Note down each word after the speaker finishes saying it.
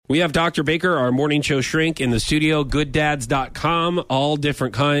We have Dr. Baker, our morning show shrink, in the studio, gooddads.com, all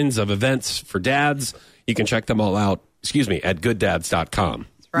different kinds of events for dads. You can check them all out, at gooddads.com.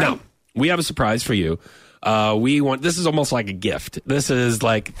 Right. Now, we have a surprise for you. This is almost like a gift. This is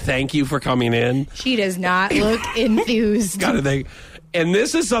like, thank you for coming in. She does not look enthused. Gotta think. And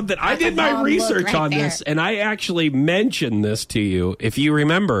this is something, I did my research on this, and I actually mentioned this to you, if you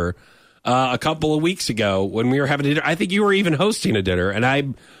remember, a couple of weeks ago when we were having a dinner. I think you were even hosting a dinner, and I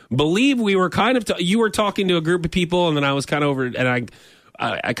believe we were you were talking to a group of people, and then I was kind of over, and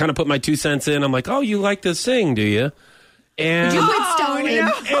I kind of put my 2 cents in. I'm like, oh, you like to sing, do you? And you quit stalling.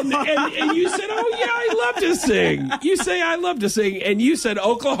 And you said, oh, yeah, I love to sing. You say, I love to sing. And you said,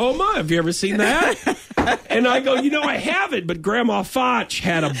 Oklahoma. Have you ever seen that? And I go, I haven't. But Grandma Foch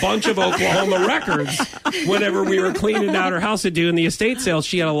had a bunch of Oklahoma records whenever we were cleaning out her house and doing the estate sales.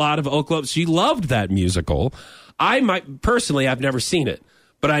 She had a lot of Oklahoma. She loved that musical. Personally, I've never seen it.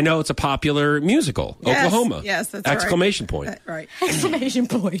 But I know it's a popular musical, yes, Oklahoma. Yes, that's Exclamation point. Right. Exclamation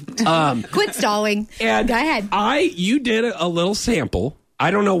point. Quit stalling. And go ahead. You did a little sample.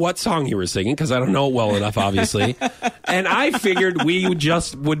 I don't know what song you were singing because I don't know it well enough, obviously. And I figured we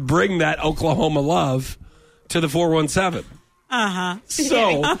just would bring that Oklahoma love to the 417. Uh-huh.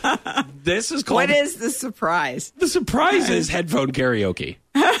 So this is called... What is the surprise? The surprise is headphone karaoke.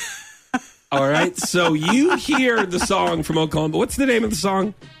 All right, so you hear the song from Oklahoma. What's the name of the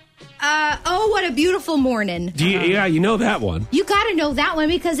song? Oh, what a beautiful morning. Yeah, you know that one. You got to know that one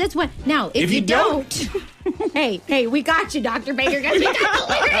because it's one. Now, if you don't, hey, we got you, Dr. Baker. We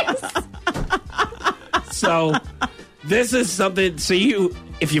got the lyrics. So this is something. So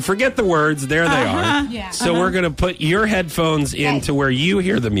if you forget the words, there they are. Yeah. So we're gonna put your headphones into where you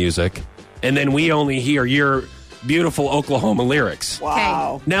hear the music, and then we only hear your beautiful Oklahoma lyrics.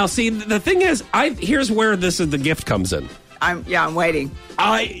 Wow. Now, see, the thing is, here's where the gift comes in. I'm waiting.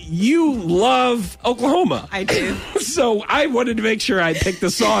 You love Oklahoma. I do. So I wanted to make sure I picked the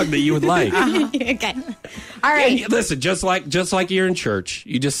song that you would like. Okay. All right. And listen, just like you're in church.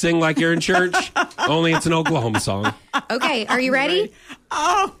 You just sing like you're in church, only it's an Oklahoma song. Okay. Are you ready?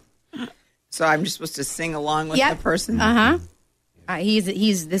 Oh. So I'm just supposed to sing along with the person? Uh-huh.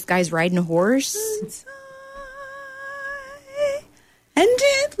 This guy's riding a horse. And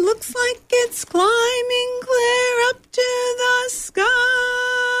it looks like it's climbing clear up to the sky.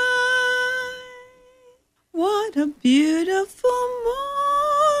 What a beautiful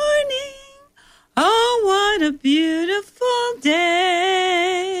morning. Oh, what a beautiful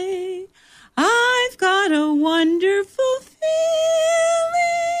day. I've got a wonderful feeling.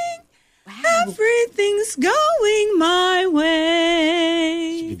 Wow. Everything's going my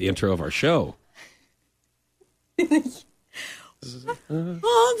way. This should be the intro of our show.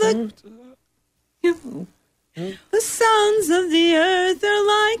 All the sounds of the earth are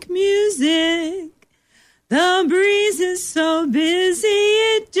like music. The breeze is so busy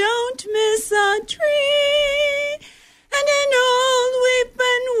it don't miss a tree. And an old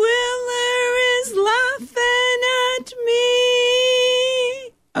weeping willow is laughing at me.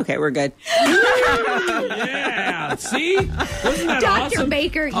 Okay, we're good. Yeah, see? Wasn't that Dr. awesome?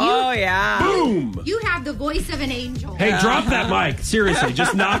 Baker, yeah. Boom! you have the voice of an angel. Hey, drop that mic. Seriously,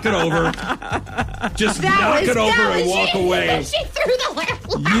 just knock it over. Just knock it over and walk away. She threw the lamp.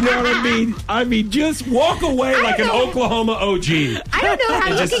 You know what I mean? I mean, just walk away like an Oklahoma OG. I don't know how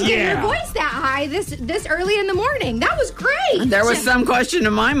you Just, can get yeah. your voice that high this early in the morning. That was great. There was some question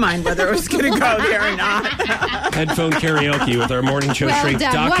in my mind whether it was going to go there or not. Headphone karaoke with our morning show Well shrink,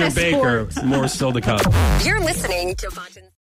 done. What Dr. a Baker. sport. More still to come. You're listening to Fountain